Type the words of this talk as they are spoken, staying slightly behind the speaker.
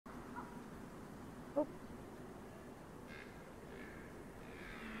Oh.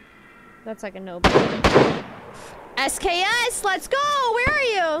 That's like a no-brainer. SKS, let's go! Where are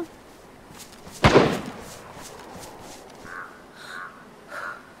you?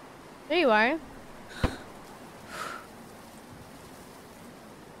 There you are.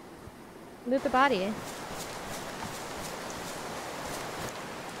 Loot the body.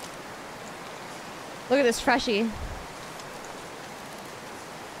 Look at this Freshie.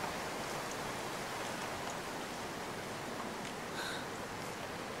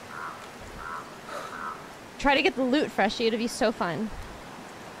 Try to get the loot, Freshie. It'll be so fun.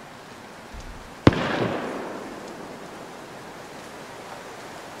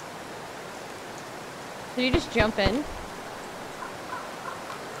 Did you just jump in?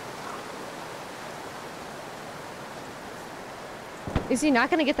 Is he not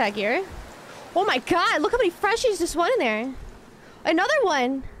gonna get that gear? Oh my god, look how many Freshies just went in there. Another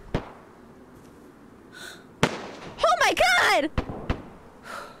one. Oh my god!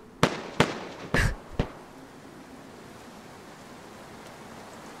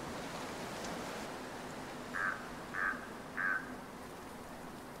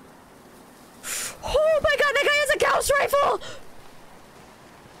 Oh my god, that guy has a Gauss rifle!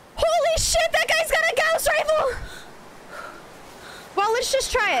 Holy shit, that guy's got a Gauss rifle! Well, let's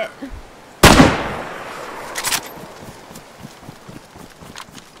just try it.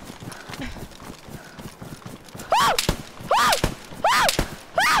 Oh! Oh! Oh!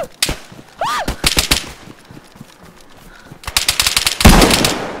 Oh! Oh!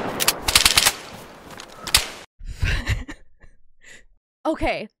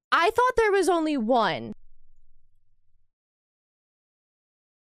 Okay, I thought there was only one.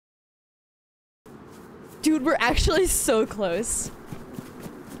 Dude, we're actually so close.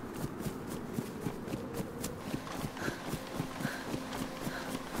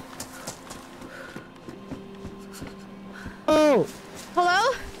 Oh!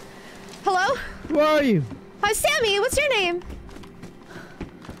 Hello? Hello? Who are you? Hi, Sammy. What's your name?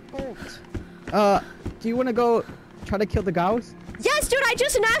 Do you want to go try to kill the Gauss? Yes, dude, I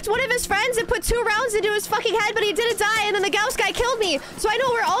just knocked one of his friends and put 2 rounds into his fucking head, but he didn't die, and then the Gauss guy killed me. So I know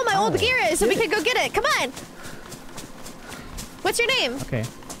where all my old gear is, so we can go get it. Come on. What's your name? Okay.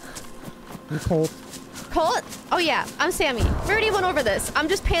 I'm Colt. Colt? Oh, yeah. I'm Sammy. We already went over this. I'm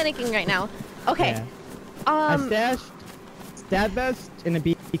just panicking right now. Okay. Yeah. I stashed stab vest in a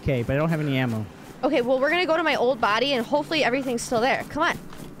BK, but I don't have any ammo. Okay, well, we're gonna go to my old body, and hopefully everything's still there. Come on.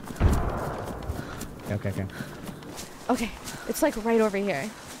 Okay. Okay. It's like right over here.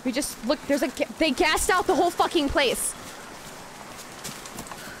 We just look. There's a. They gassed out the whole fucking place.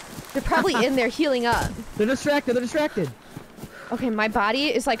 They're probably in there healing up. They're distracted. They're distracted. Okay, my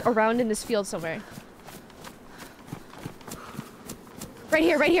body is like around in this field somewhere. Right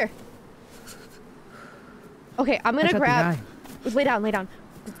here, right here. Okay, I'm gonna grab. Lay down, lay down.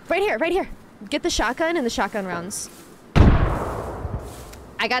 Right here, right here. Get the shotgun and the shotgun rounds.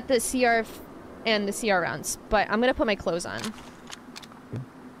 I got the CR and the CR rounds, but I'm gonna put my clothes on.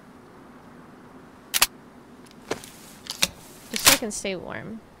 Just so I can stay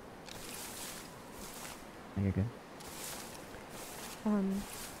warm. You're good.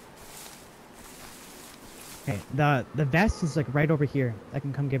 Okay, the vest is like right over here. I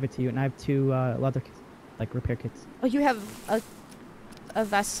can come give it to you, and I have 2 leather kits, like repair kits. Oh, you have a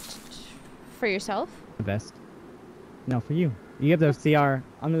vest for yourself? A vest? No, for you. You have the CR. I'm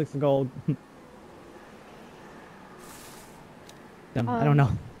gonna look for gold. I don't know.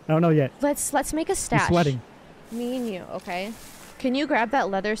 I don't know yet. Let's make a stash. I'm sweating. Me and you, okay? Can you grab that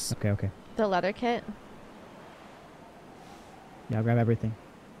leather? Okay. The leather kit. Yeah, I'll grab everything.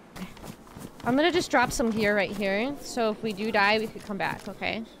 Okay. I'm gonna just drop some gear right here, so if we do die, we could come back,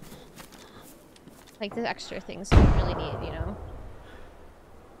 okay? Like the extra things we really need, you know?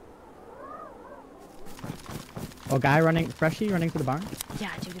 Oh, guy running, Freshie running to the barn?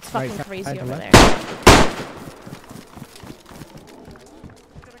 Yeah, dude, it's fucking crazy over there.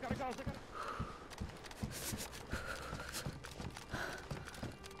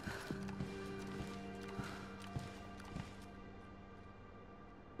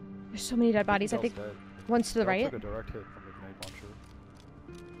 There's so many dead bodies. I think one's to the right. Took a direct hit from the grenade launcher.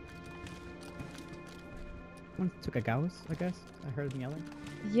 One took a Gauss, I guess. I heard them yelling.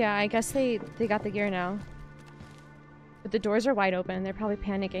 Yeah, I guess they got the gear now. But the doors are wide open. They're probably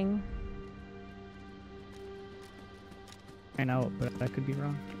panicking. I know, but I could be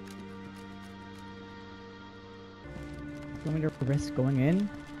wrong. You want me to risk going in?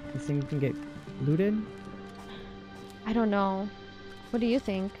 This thing can get looted? I don't know. What do you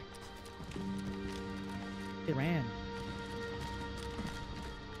think? It ran.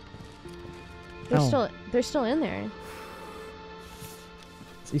 They're still in there.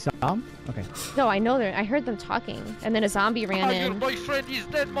 You saw them? Okay. No, I know I heard them talking, and then a zombie ran in. Your boyfriend is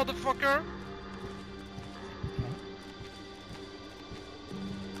dead, motherfucker!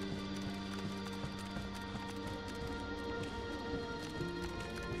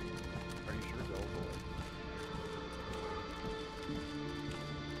 Are you sure they'll go?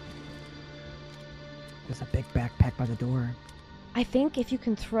 There's a big backpack by the door. I think if you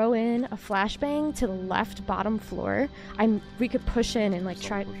can throw in a flashbang to the left bottom floor, we could push in and like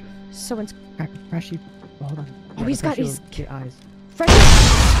try. Someone's. Freshie, hold on. Oh, he's got his eyes. Freshie.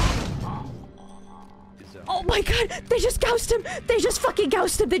 Oh my god! They just goused him! They just fucking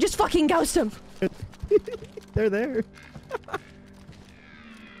goused him! They just fucking goused him! They're there.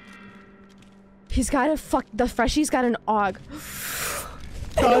 He's got a the Freshie's got an AUG.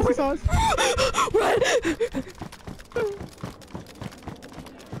 Sauce. Run!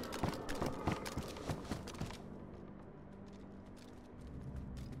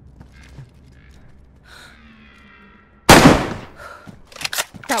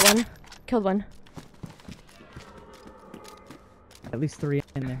 Got one. Killed one. At least 3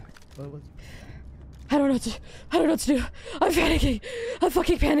 in there. I don't know what to do. I'm panicking. I'm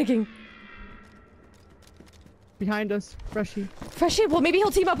fucking panicking. Behind us, Freshie. Freshie? Well, maybe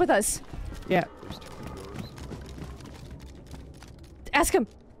he'll team up with us. Yeah. Ask him.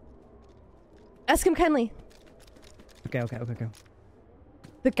 Ask him kindly. Okay.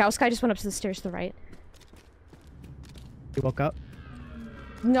 The Gauss guy just went up to the stairs to the right. You woke up?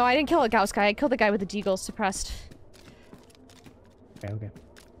 No, I didn't kill a Gauss guy. I killed the guy with the Deagle suppressed. Okay.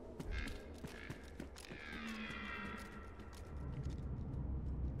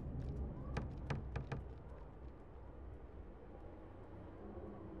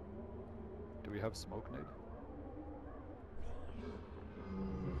 Do we have smoke, Nate?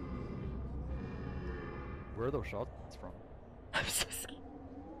 Where are those shots from? I'm so scared.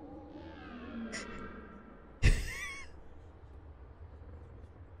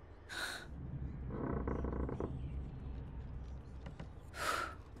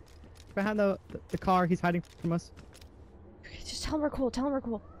 Behind the car, he's hiding from us. Okay, just tell him we're cool. Tell him we're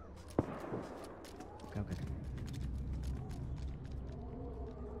cool. Okay.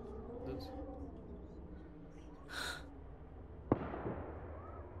 This.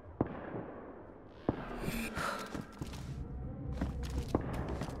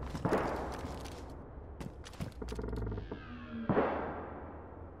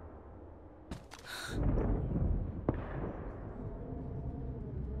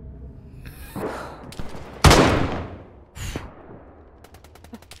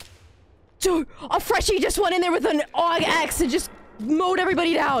 Dude, a Freshie just went in there with an AUG X and just mowed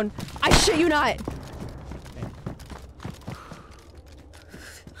everybody down. I shit you not.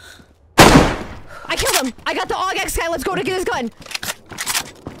 I killed him. I got the AUG X guy. Let's go to get his gun.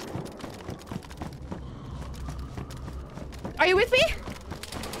 Are you with me?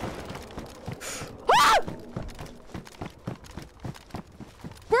 Ah!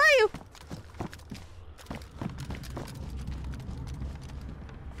 Where are you?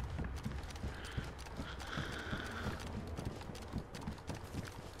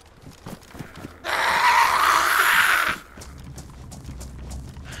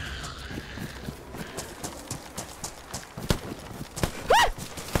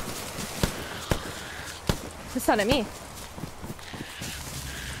 It's not at me. Be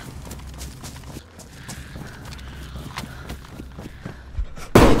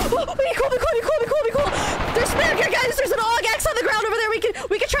cool. There's spare gear, guys. There's an AUG X on the ground over there. We can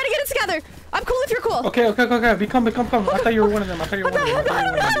try to get it together. I'm cool if you're cool. Okay. Be calm. I thought you were one of them. My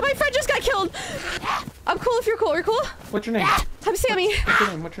friend just got killed. I'm cool if you're cool. You're cool? What's your name? I'm Sammy.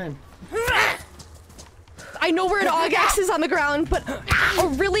 What's your name? I know where an AUG X is on the ground, but a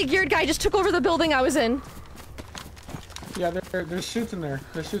really geared guy just took over the building I was in. Yeah, there's shoots in there.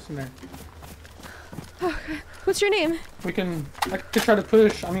 Okay. What's your name? I could try to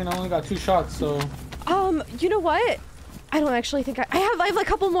push. I mean, I only got 2 shots, so. You know what? I don't actually think I have a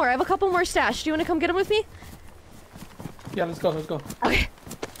couple more. I have a couple more stashed. Do you want to come get them with me? Yeah, let's go. Okay.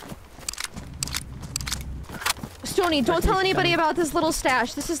 Stony, don't tell anybody about this little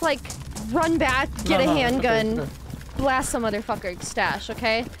stash. This is like, run back, get a handgun, okay. blast some motherfucker stash,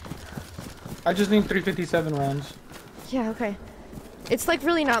 okay? I just need 357 rounds. Yeah, okay. It's like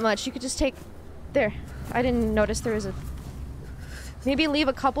really not much. You could just take... There. I didn't notice there was a... Maybe leave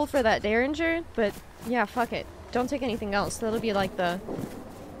a couple for that Derringer, but yeah, fuck it. Don't take anything else. That'll be like the...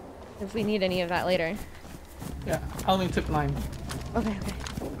 If we need any of that later. Yeah, I only took 9. Okay.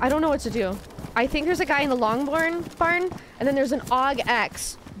 I don't know what to do. I think there's a guy in the Longborn barn, and then there's an AUG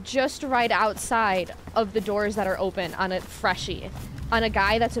X just right outside of the doors that are open on a Freshie. On a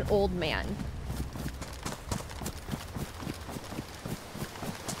guy that's an old man.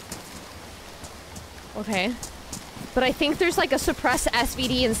 Okay. But I think there's like a suppressed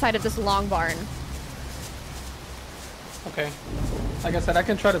SVD inside of this long barn. Okay. Like I said, I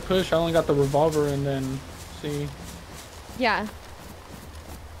can try to push. I only got the revolver and then see. Yeah.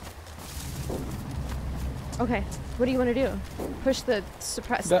 Okay. What do you want to do? Push the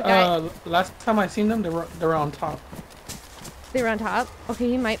suppressed guy? Last time I seen them, they were on top. They were on top? Okay,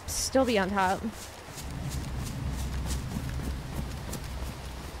 he might still be on top.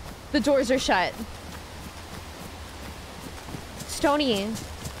 The doors are shut. Stony,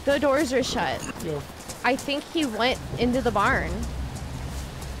 the doors are shut. Yeah. I think he went into the barn.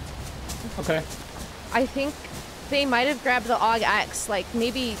 Okay. I think they might have grabbed the AUG X. Like,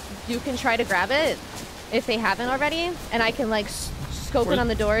 maybe you can try to grab it if they haven't already. And I can, like, scope it on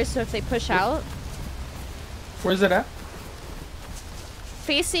the doors so if they push out. Where's it at?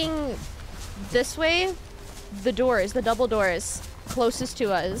 Facing this way, the doors, the double doors, closest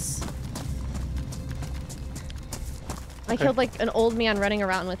to us. I killed like an old man running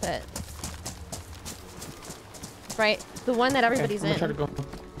around with it. Right? The one that everybody's in. I'm gonna try to go.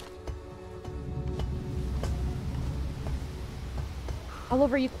 All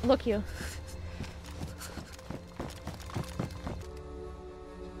over you. Look, you.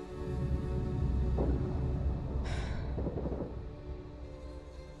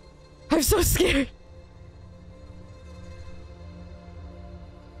 I'm so scared.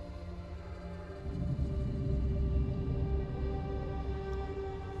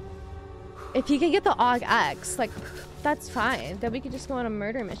 If you can get the AUG X, like, that's fine. Then we could just go on a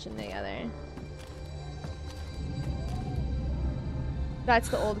murder mission together. That's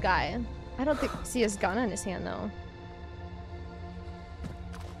the old guy. I don't think see his gun on his hand though.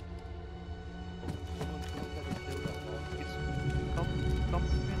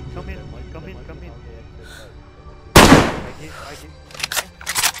 Come in. I did.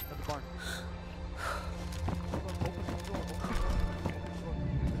 At the barn. Open the door.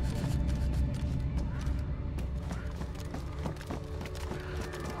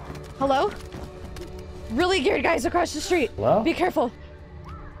 Hello? Really geared guys across the street. Hello? Be careful.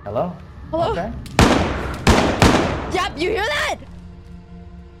 Hello? Hello? Okay. Yep, you hear that?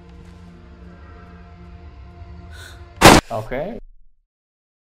 Okay.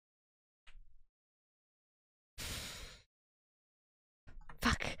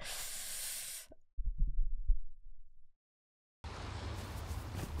 Fuck.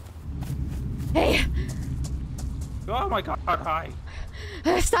 Hey, Oh my god, hi.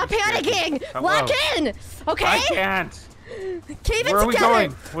 stop panicking! Hello. Lock in! Okay? I can't. Keep it Where are we together!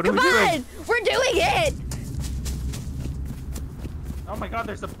 going? What are Come we doing? on! We're doing it! Oh my god,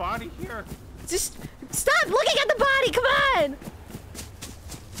 there's a body here. Just stop looking at the body! Come on!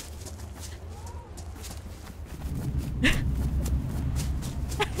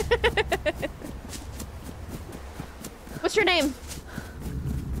 What's your name?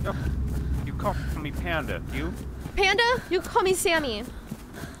 Oh, you call me Panda. You? Panda? You can call me Sammy.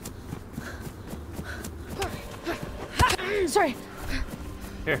 Sorry.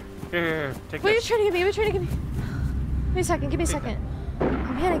 Here. Take What are you this. trying to get me? What are you trying to get me? Give me a second. Give me a second.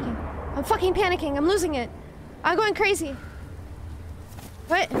 I'm panicking. I'm fucking panicking. I'm losing it. I'm going crazy.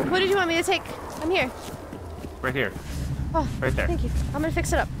 What did you want me to take? I'm here. Right here. Oh, Right there. Thank you. I'm gonna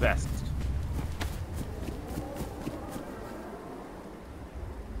fix it up. Vest.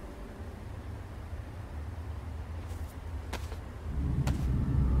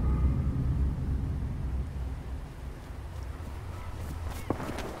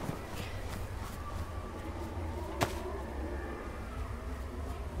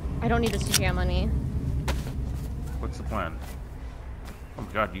 I don't need this to jam on me. What's the plan? Oh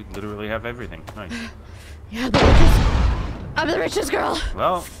my god, you literally have everything. Nice. Yeah, the richest. I'm the richest girl.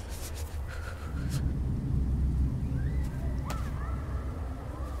 Well,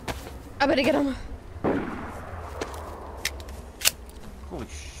 I'm gonna get him. holy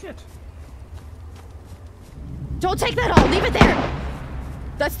shit. Don't take that all. Leave it there.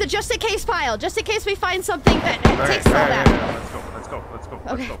 That's the just in case file. Just in case we find something that takes all that. Yeah. Let's go.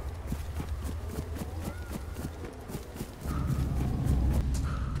 Okay. Let's go.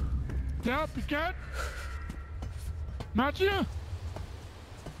 Ja, Piquet? Maatje?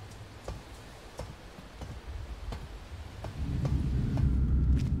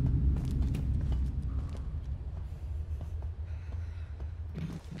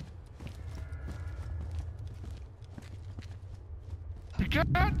 Piquet?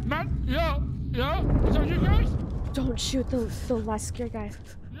 Matt? Ja? Is that you guys? Don't shoot the less gear guy.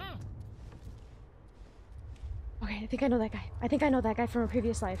 Ja, Okay, I think I know that guy. I think I know that guy from a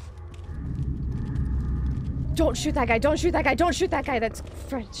previous life. Don't shoot that guy. Don't shoot that guy. Don't shoot that guy. That's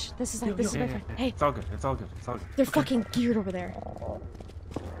French. This is like, this is my friend. Hey, It's all good. It's all good. It's all good. they're fucking geared over there.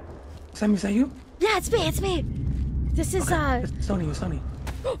 Sammy, is that you? Yeah, it's me. It's me. This is It's Sonny. It's Sonny.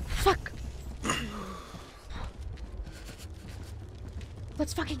 Fuck.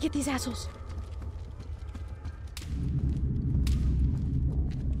 Let's fucking get these assholes.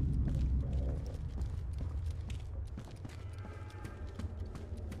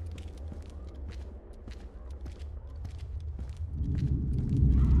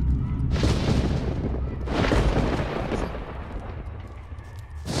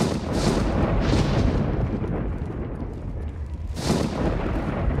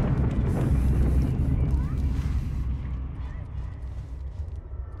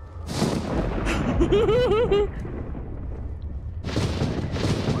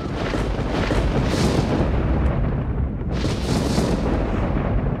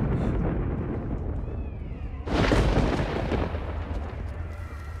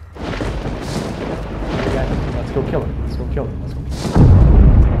 Let's go kill him. Let's go kill him. Let's go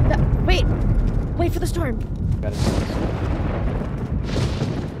kill him. Wait. Wait for the storm. Gotta kill this.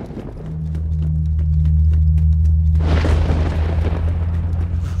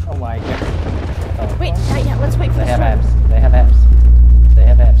 Oh my god. Oh, Wait, not yet. Let's wait for they the have storm. apps. They have apps. They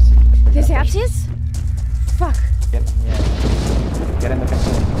have apps. There's apps? Fuck. Get in the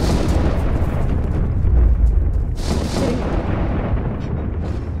container.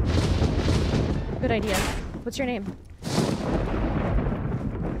 Good idea. What's your name?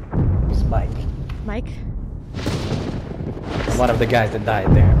 It's Mike. Mike? I'm one of the guys that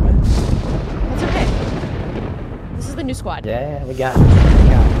died there, but That's okay. This is the new squad. yeah, we got this. We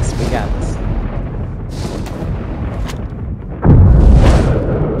got this. We got this.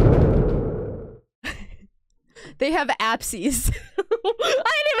 They have apsies. I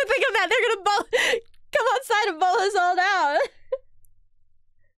didn't even think of that. They're gonna come outside and bowl us all down.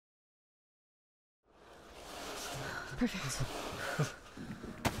 Perfect.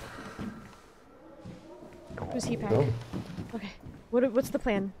 Who's he pack? Go. Okay. What's the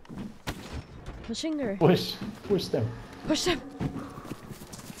plan? Pushing or Push them. push them?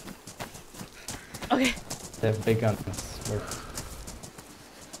 Okay. They have big guns.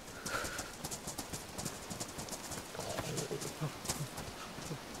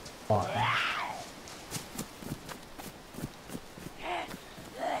 Come on.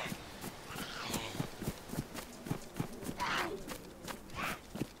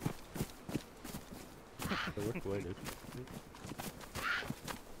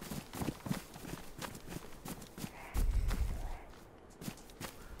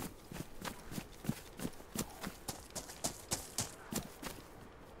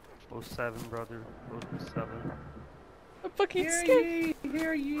 Oh, 07, brother. 07. I'm fucking Hear scared. ye,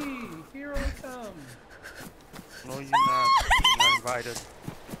 hear ye, here I come. No, you're not. You're not invited.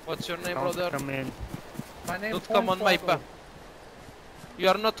 What's your name, Don't brother? come in. My name Don't come on my Hornswoggle. bar. You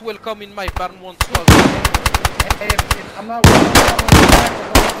are not welcome in my barn once more. Hey, if I'm not welcome, I'm on the back,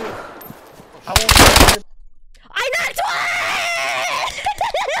 I won't. I knocked one!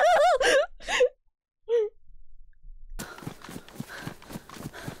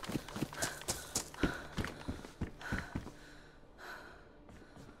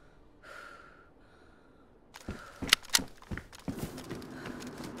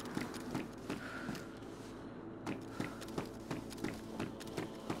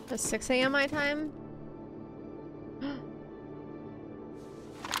 It's 6 a.m. my time.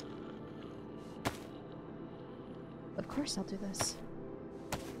 Of course I'll do this.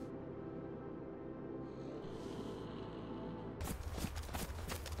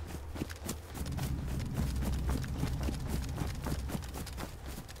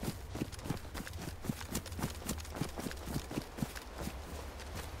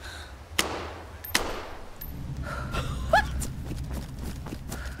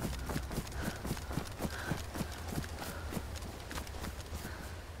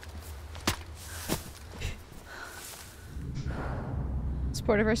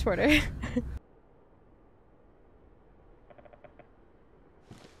 Sporter versus sporter.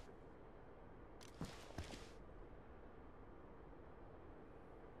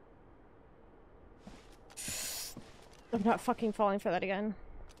 I'm not fucking falling for that again.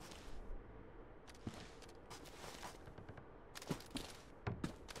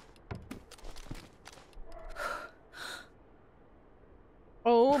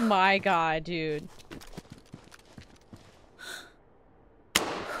 Oh my god, dude.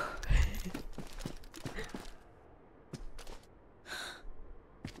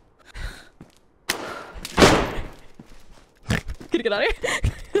 need to get out of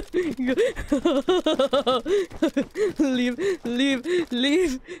here.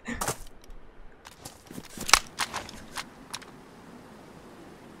 Leave.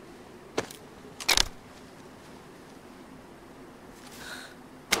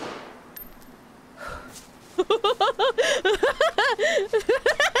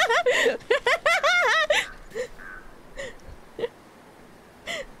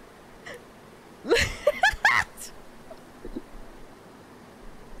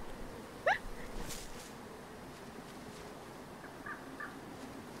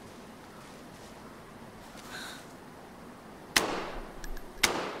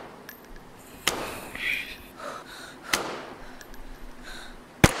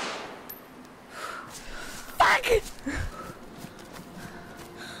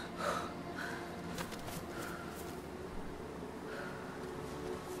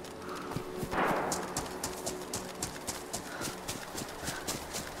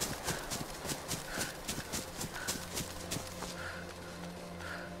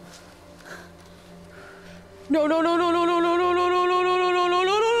 No.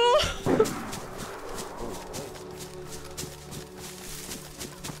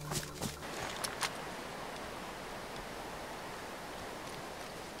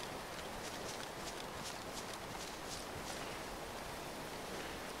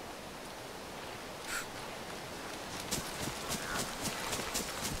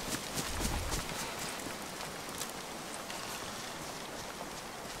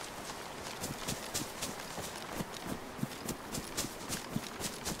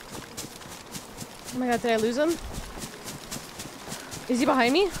 Oh my god, did I lose him? Is he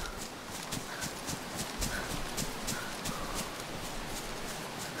behind me?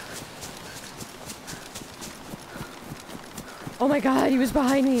 Oh my god, he was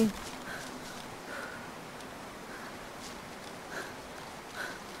behind me.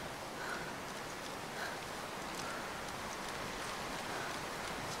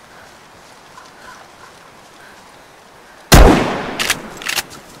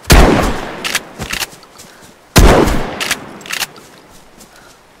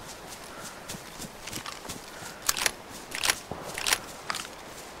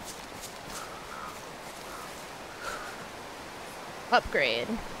 Upgrade.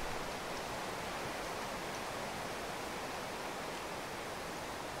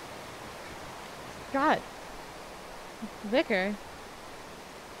 God. Vicar.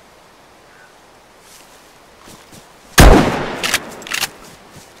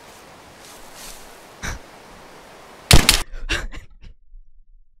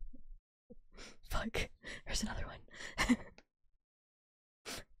 Fuck. There's another one.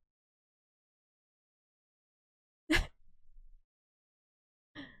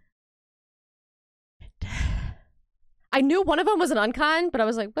 I knew one of them was an uncon, but I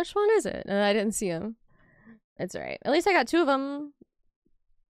was like, which one is it? And I didn't see him. It's alright. At least I got 2 of them.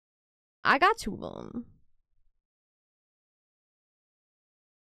 I got 2 of them.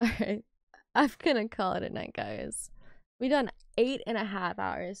 Alright. I'm gonna call it a night, guys. We done 8.5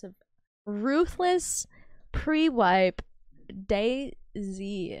 hours of ruthless pre-wipe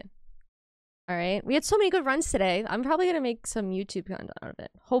DayZ. Alright. We had so many good runs today. I'm probably gonna make some YouTube content out of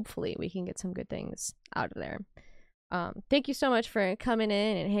it. Hopefully we can get some good things out of there. Thank you so much for coming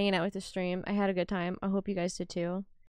in and hanging out with the stream. I had a good time. I hope you guys did too.